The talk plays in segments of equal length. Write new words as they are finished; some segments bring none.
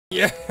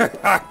Yeah.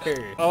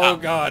 Oh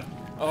god.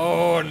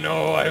 Oh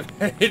no, I've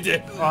made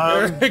it.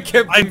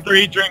 I'm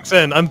 3 drinks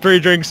in. I'm 3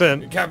 drinks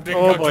in. Captain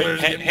Oh boy. Cuckler's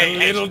getting a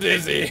little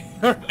dizzy.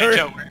 Hey,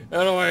 Joe.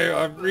 How do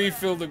I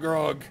refill the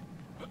grog?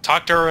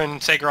 Talk to her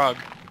and say grog.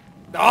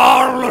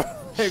 Oh!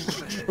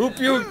 Who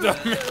puked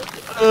on me?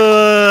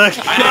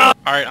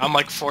 Alright, I'm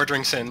like 4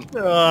 drinks in.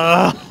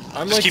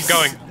 I'm Just like, keep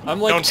going. I'm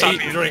like Don't stop 8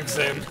 me. drinks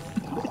in.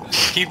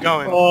 Keep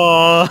going.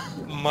 Oh.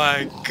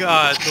 My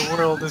god, the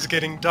world is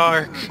getting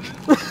dark.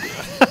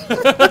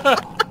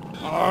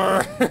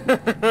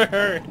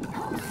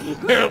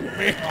 Help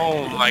me.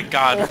 Oh my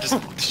god,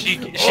 she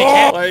Oh,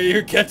 can't. are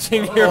you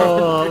catching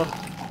your...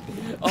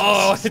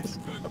 Oh, it's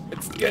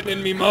getting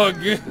in me mug.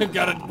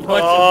 Gotta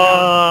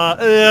watch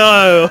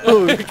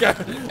it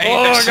down.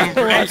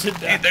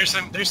 Hey,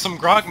 there's some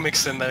grog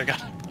mixed in there.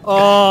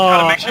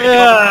 Gotta make sure you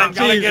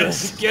Gotta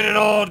get it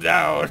all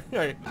down.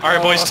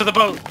 Alright boys, to the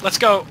boat. Let's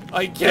go.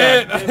 I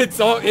can't.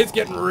 It's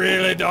getting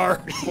really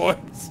dark, boys.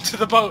 To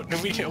the boat.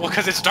 And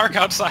because it's dark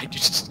outside. You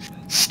just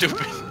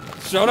stupid.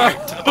 Shut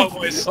up. To the boat,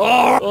 boys.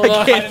 Oh, hold on.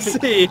 I can't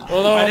see.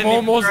 Hold on, I'm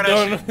almost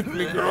done with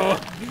me, girl.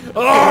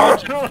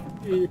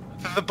 To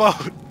the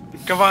boat.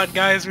 Come on,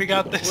 guys, we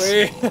got this.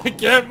 Wait, I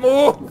can't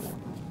move.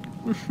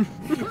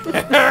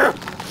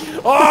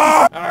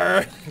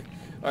 Alright.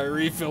 I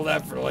refill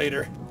that for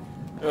later.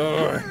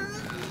 Oh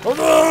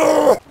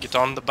no! Get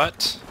on the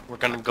butt. We're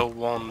gonna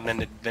go on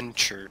an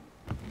adventure.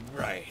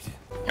 Right.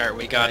 Alright,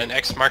 we got an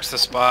X marks the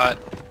spot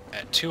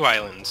at 2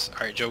 islands.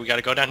 Alright, Joe, we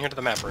gotta go down here to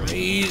the map room.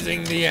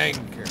 Raising the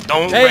anchor.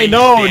 Don't Hey, raise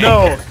no, the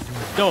no. anchor.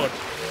 Don't.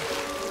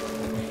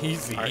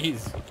 Easy,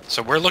 easy.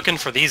 So we're looking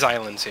for these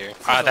islands here.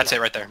 That's it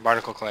right there.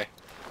 Barnacle clay.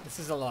 This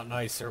is a lot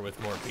nicer with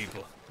more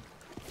people.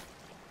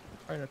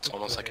 It's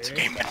almost like it's a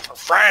game meant for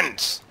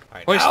friends.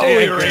 Alright, Hoist now the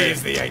we anchor.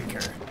 raise the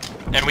anchor.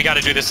 And we gotta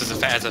do this as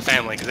a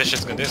family, because this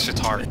shit's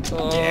hard.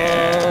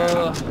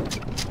 Yeah.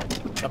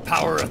 The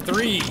power of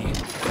 3.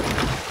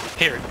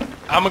 Here,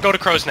 I'm gonna go to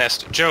Crow's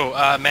Nest. Joe,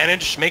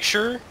 make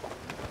sure...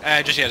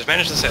 just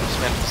manage the sails.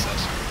 Manage the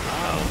sails.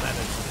 I'll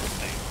manage this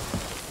thing.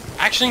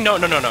 Actually, no.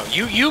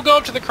 You go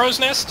up to the Crow's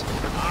Nest.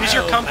 Use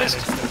your compass.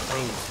 Manage the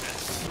crow's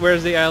nest.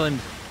 Where's the island?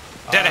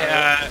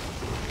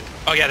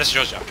 Oh yeah, this is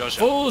Joe's job.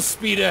 Full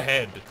speed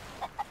ahead.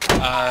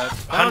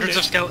 Hundreds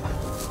of skeletons.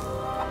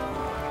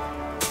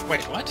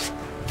 Wait, what?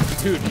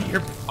 Dude,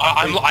 you're...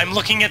 I'm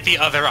looking at the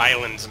other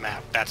island's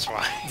map. That's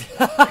why.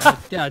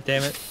 God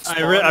damn it!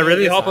 I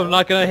really hope I'm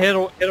not gonna hit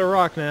a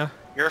rock now.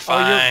 You're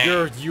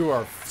fine. You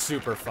are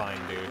super fine,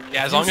 dude.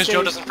 Yeah, as long as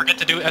Joe doesn't forget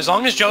to do. As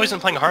long as Joe isn't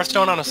playing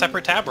Hearthstone on a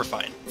separate tab, we're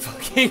fine.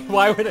 Fucking,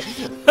 why would it...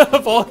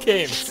 of all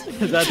games,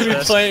 That's to be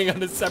best. playing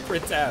on a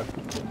separate tab.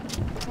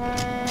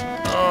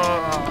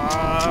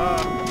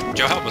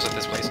 Joe, help us at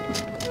this place.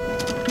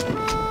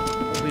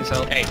 Please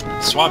help. Hey,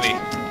 Swabby.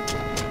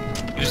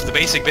 Use the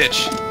basic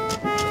bitch.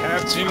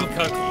 Captain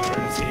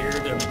Cuckler is here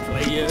to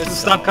play a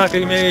Stop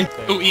cucking me.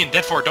 Ooh, Ian,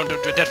 dead forward. Don't do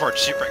dead forward.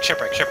 Shipwreck.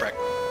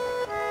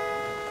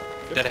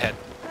 Dead ahead.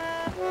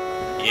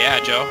 Yeah,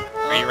 Joe.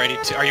 Are you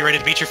ready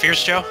to beat your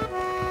fears, Joe?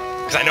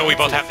 Because I know we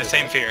both have the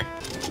same fear.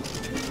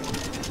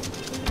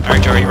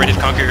 Alright, Joe, are you ready to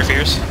conquer your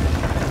fears?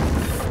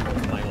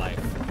 My life.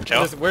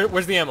 Joe?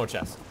 Where's the ammo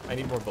chest? I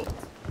need more bullets.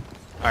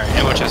 Alright,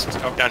 ammo chest.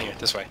 Oh, down here,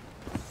 this way.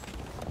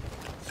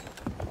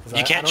 'Cause You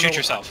I can't don't shoot know-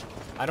 yourself.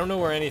 I don't know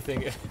where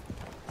anything is.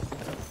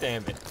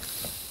 Damn it.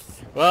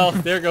 Well,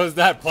 there goes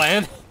that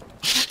plan.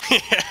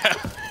 Yeah.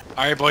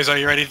 Alright, boys, are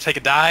you ready to take a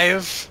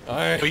dive?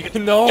 Alright.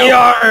 No!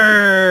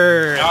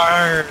 Yarr!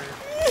 Yarr.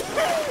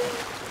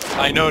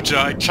 I know,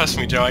 Joe. Trust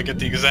me, Joe. I get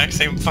the exact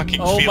same fucking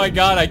Oh feeling. my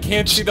god, I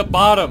can't see the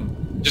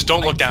bottom! Just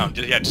don't look down.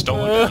 Just don't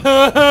look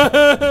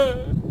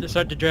down. Just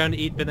start to drown to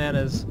eat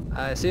bananas.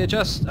 I see a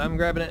chest. I'm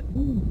grabbing it.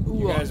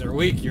 You guys are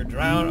weak, you're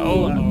drowned.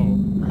 Oh.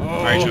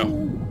 Alright,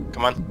 Joe.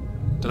 Come on.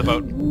 To the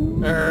boat.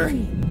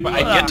 But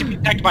I get to be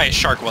attacked by a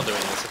shark while doing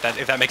this,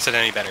 if that makes it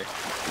any better.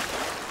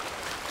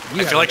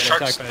 I feel like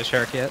sharks... Attacked by a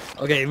shark yet.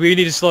 Okay, we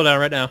need to slow down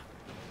right now.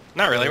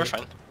 Not really, we're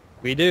fine.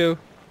 We do.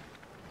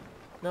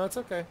 No, it's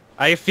okay.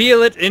 I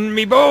feel it in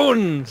me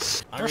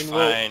bones! We're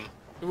fine.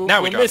 We'll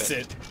Now we drop miss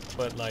it.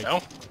 but like...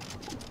 No?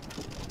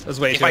 That was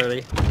way If too I-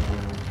 early.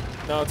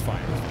 No, it's fine.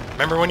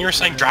 Remember when you were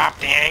saying drop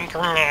the anchor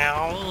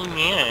now?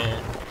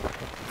 Yeah.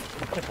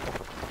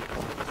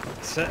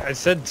 I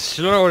said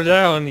slow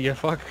down, you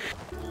fuck.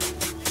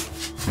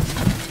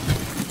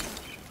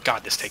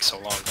 God, this takes so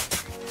long.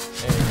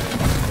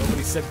 Hey,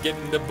 nobody said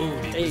getting the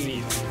booty was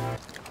easy.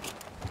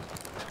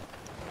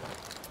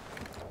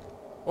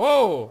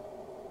 Whoa!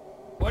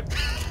 What?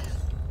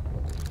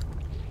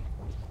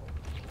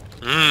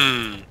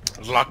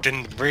 Locked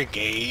in the brig,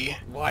 eh?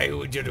 Why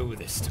would you do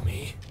this to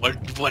me?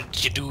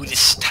 What'd you do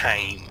this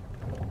time?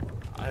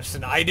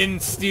 Listen, I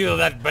didn't steal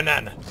that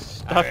banana.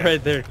 Stop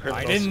right there, criminal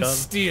I didn't scum.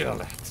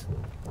 steal it.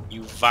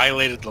 You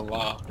violated the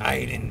law. I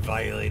didn't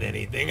violate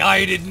anything.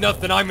 I did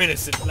nothing. I'm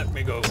innocent. Let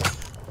me go.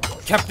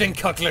 Captain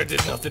Cuckler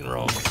did nothing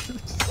wrong.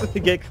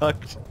 Get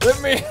cucked.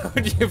 Let me out,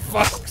 you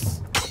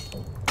fucks.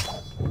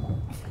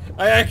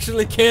 I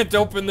actually can't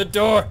open the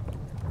door.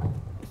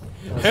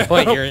 What's the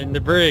point? You're in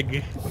the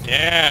brig.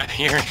 Yeah,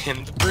 you're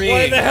in the brig.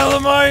 Why the hell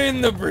am I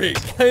in the brig?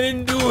 I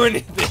didn't do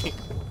anything.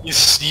 You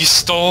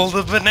stole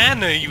the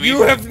banana.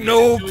 You have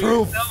no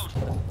proof.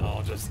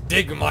 I'll just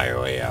dig my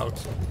way out.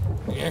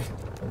 Yeah.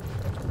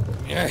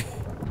 Yeah.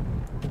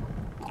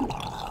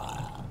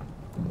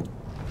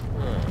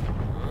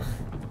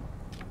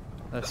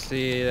 Let's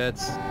see,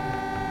 that's...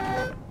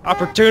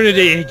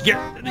 Opportunity!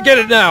 Get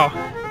it now!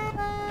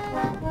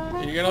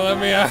 You gonna let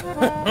me out?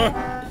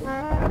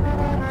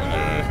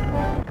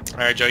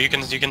 Alright, Joe, you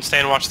can stay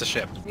and watch the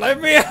ship.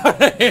 Let me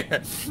out of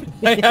here!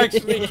 I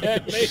actually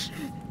can't make...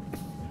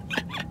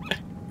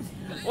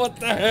 What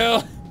the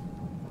hell?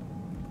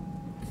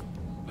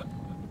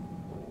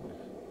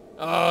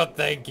 Oh,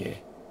 thank you.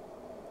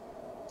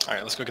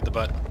 Alright, let's go get the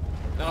butt.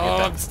 No,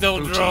 I'm still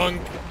drunk.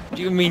 What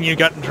do you mean you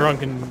got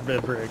drunk in the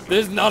brig?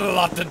 There's not a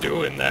lot to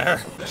do in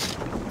there.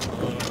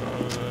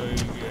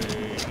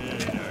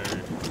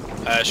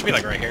 It should be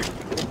like right here.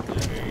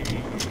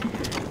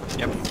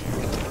 Yep.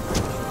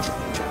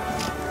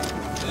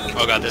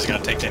 Oh god, this is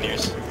gonna take 10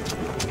 years.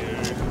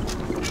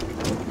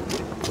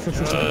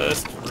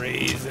 Just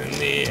raising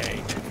the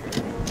anchor.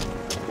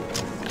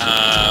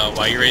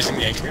 Why are you raising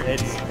the anchor?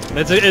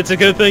 It's a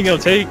good thing. It'll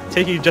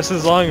take you just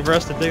as long for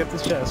us to dig up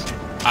this chest.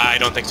 I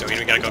don't think so.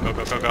 We gotta go.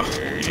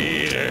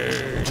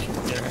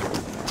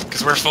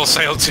 Because we're full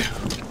sail too.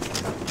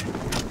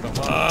 Come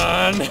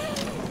on.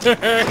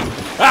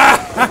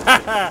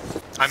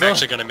 I'm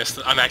actually gonna miss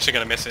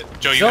it.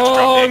 Joe, you have to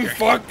drop the anchor.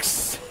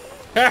 Fucks.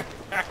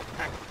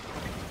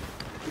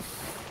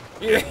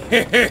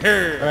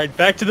 Alright,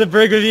 back to the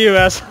brig with you,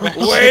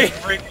 asshole. Wait!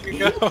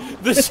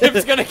 The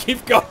ship's gonna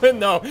keep going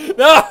though.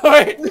 No,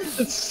 wait!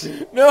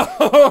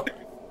 No!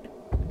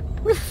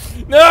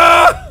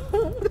 No!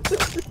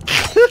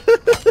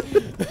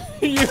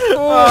 You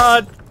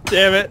Ah,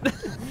 damn it.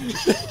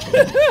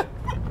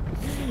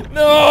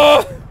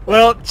 No!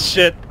 Well,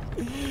 shit.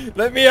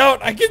 Let me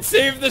out! I can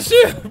save the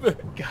ship!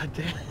 God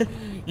damn it.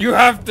 You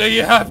have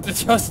to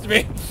trust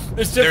me.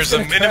 The ship's There's a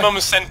gonna minimum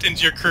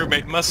sentence your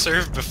crewmate must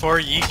serve before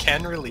ye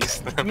can release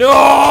them.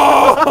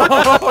 No!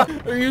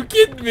 Are you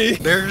kidding me?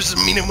 There's a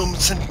minimum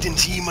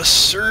sentence he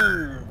must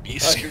serve. You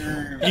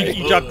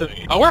dropped the...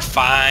 Oh, we're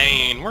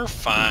fine. We're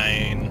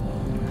fine.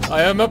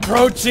 I am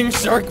approaching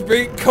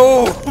Sharkbait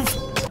Cove.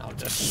 I'll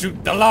just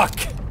shoot the lock.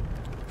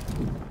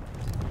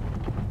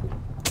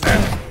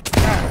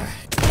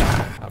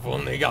 I've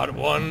only got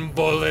one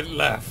bullet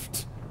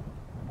left.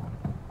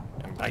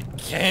 And I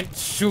can't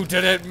shoot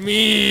it at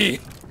me.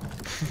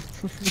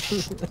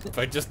 If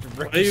I just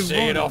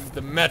ricochet it off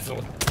the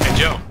metal. Hey,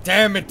 Joe.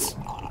 Damn it!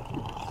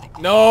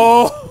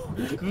 No!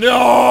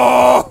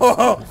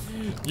 No!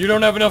 You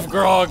don't have enough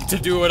grog to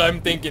do what I'm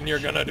thinking you're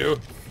gonna do.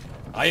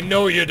 I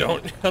know you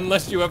don't,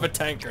 unless you have a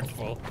tankard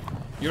full.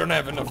 You don't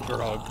have enough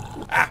grog.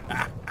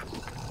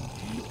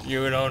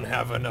 You don't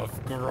have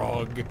enough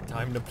grog.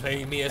 Time to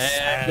play me a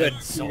sad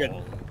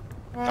song.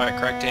 Alright,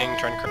 correcting,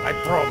 trying to correct. I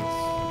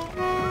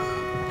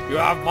promise. You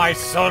have my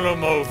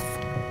solemn oath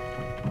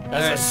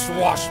as a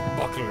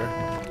swashbuckler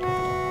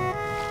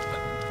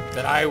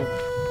that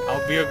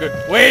I'll be a good...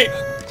 Wait!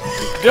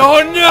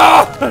 Don't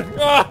no!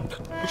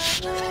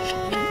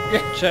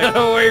 Get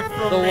away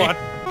from me! what?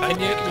 Can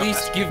you at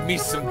least give me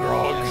some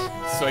grog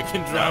so I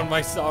can drown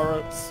my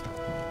sorrows?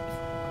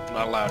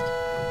 Not allowed.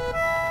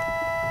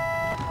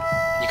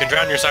 You can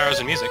drown your sorrows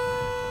in music.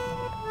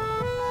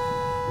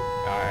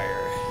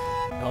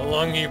 How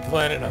long are you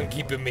planning on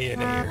keeping me in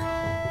here?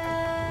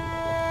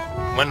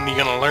 When are you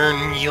gonna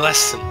learn your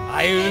lesson?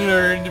 I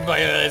learned my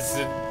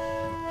lesson.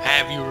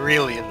 Have you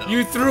really, though?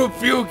 You threw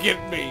puke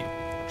at me!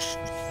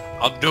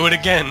 I'll do it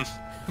again.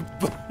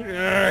 You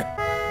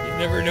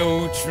never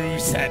know true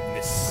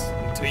sadness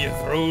until you're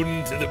thrown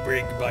into the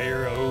brig by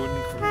your own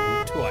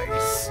crew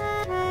twice.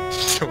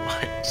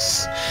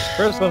 Twice.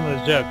 First one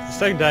was a joke. The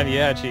second time you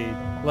actually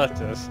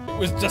left us. It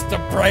was just a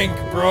prank,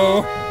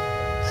 bro.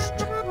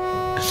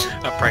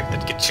 A prank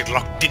that gets you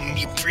locked in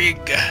the brig.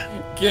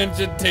 Can't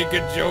you take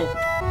a joke?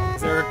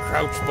 Is there a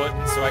crouch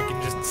button so I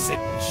can just sit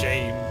in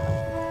shame?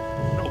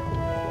 Nope.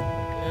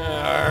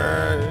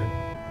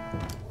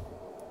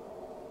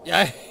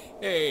 Yeah.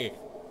 Hey.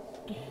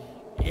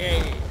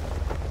 Yay.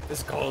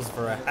 This calls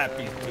for a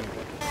happy tune.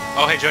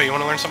 Oh, hey, Joe, you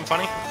want to learn something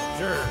funny?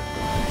 Sure.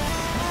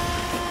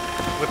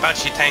 Whip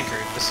out your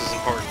tankard. This is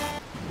important.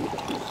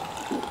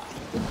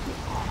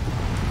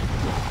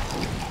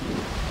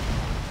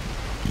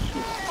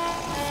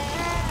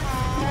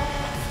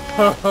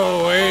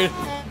 Oh, wait.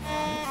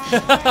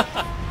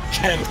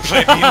 Can't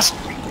play the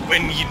instrument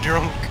when you're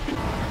drunk.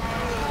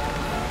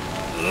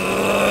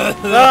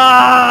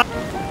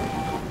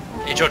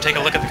 Hey, Joe, take a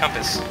look at the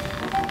compass.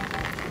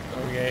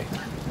 Okay.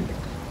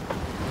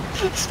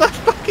 Stop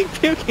fucking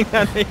puking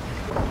at me.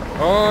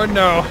 Oh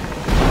no.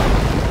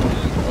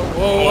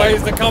 Whoa, why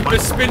is the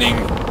compass spinning?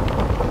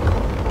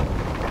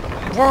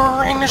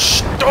 We're in a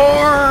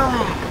storm!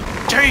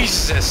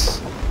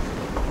 Jesus!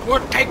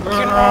 We're taking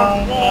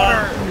on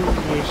water!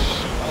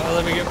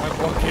 Let me get my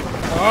bucket.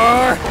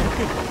 Oh.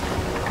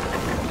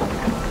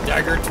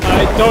 Dagger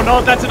time. I don't know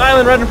if that's an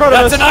island right in front of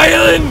us. That's an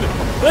island!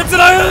 That's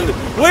an island!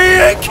 We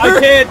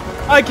anchor!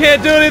 I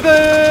can't do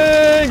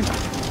anything!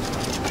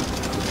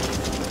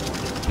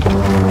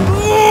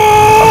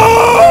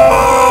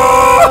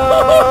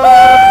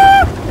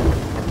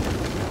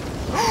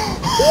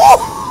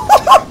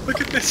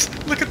 Look at this!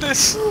 Look at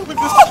this! Look at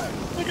this!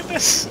 Look at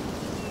this!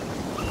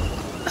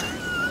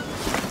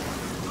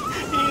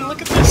 Ian,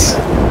 look at this!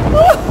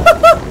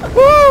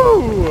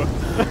 Woo!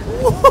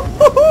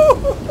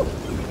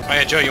 Oh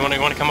yeah, Joe, you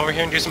wanna come over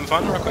here and do some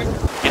fun real quick?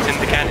 Get in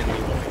the cannon.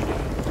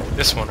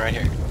 This one right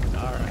here.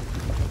 Alright.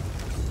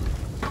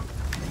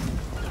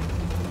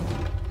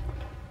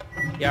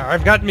 Yeah,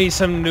 I've got me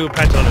some new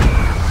pantaloons.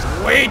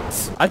 Wait!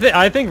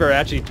 I think we're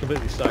actually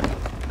completely stuck.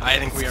 I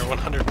think we are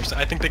 100%.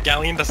 I think the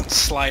galleon doesn't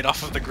slide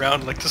off of the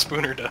ground like the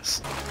spooner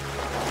does.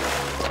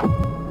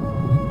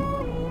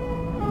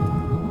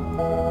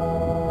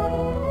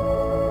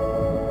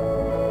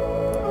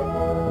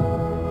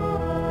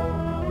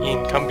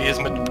 Ian, come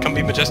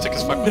be majestic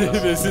as fuck with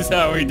us. This is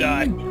how we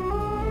die.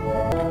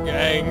 The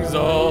gang's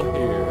all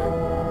here.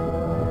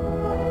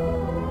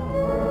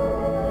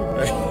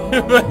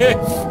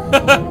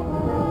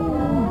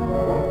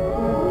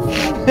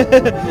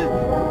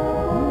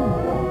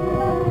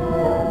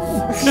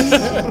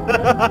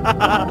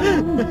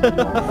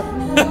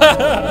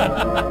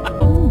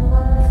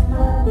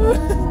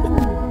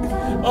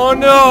 Oh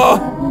no!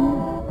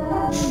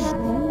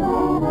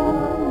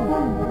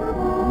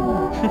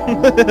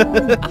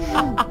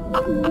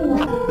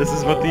 This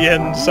is what the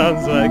end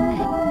sounds like.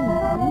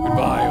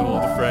 Goodbye,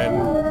 old friend.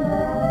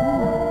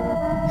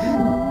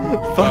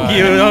 Fuck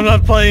you, I'm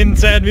not playing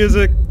sad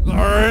music.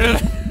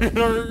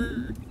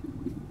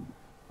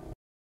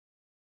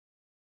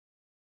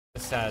 A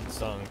sad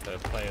song to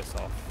play us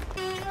off.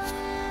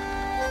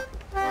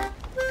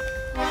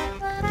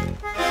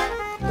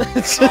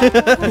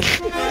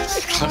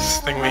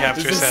 Closest thing we have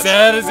to a It's as sad.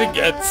 sad as it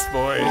gets,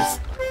 boys.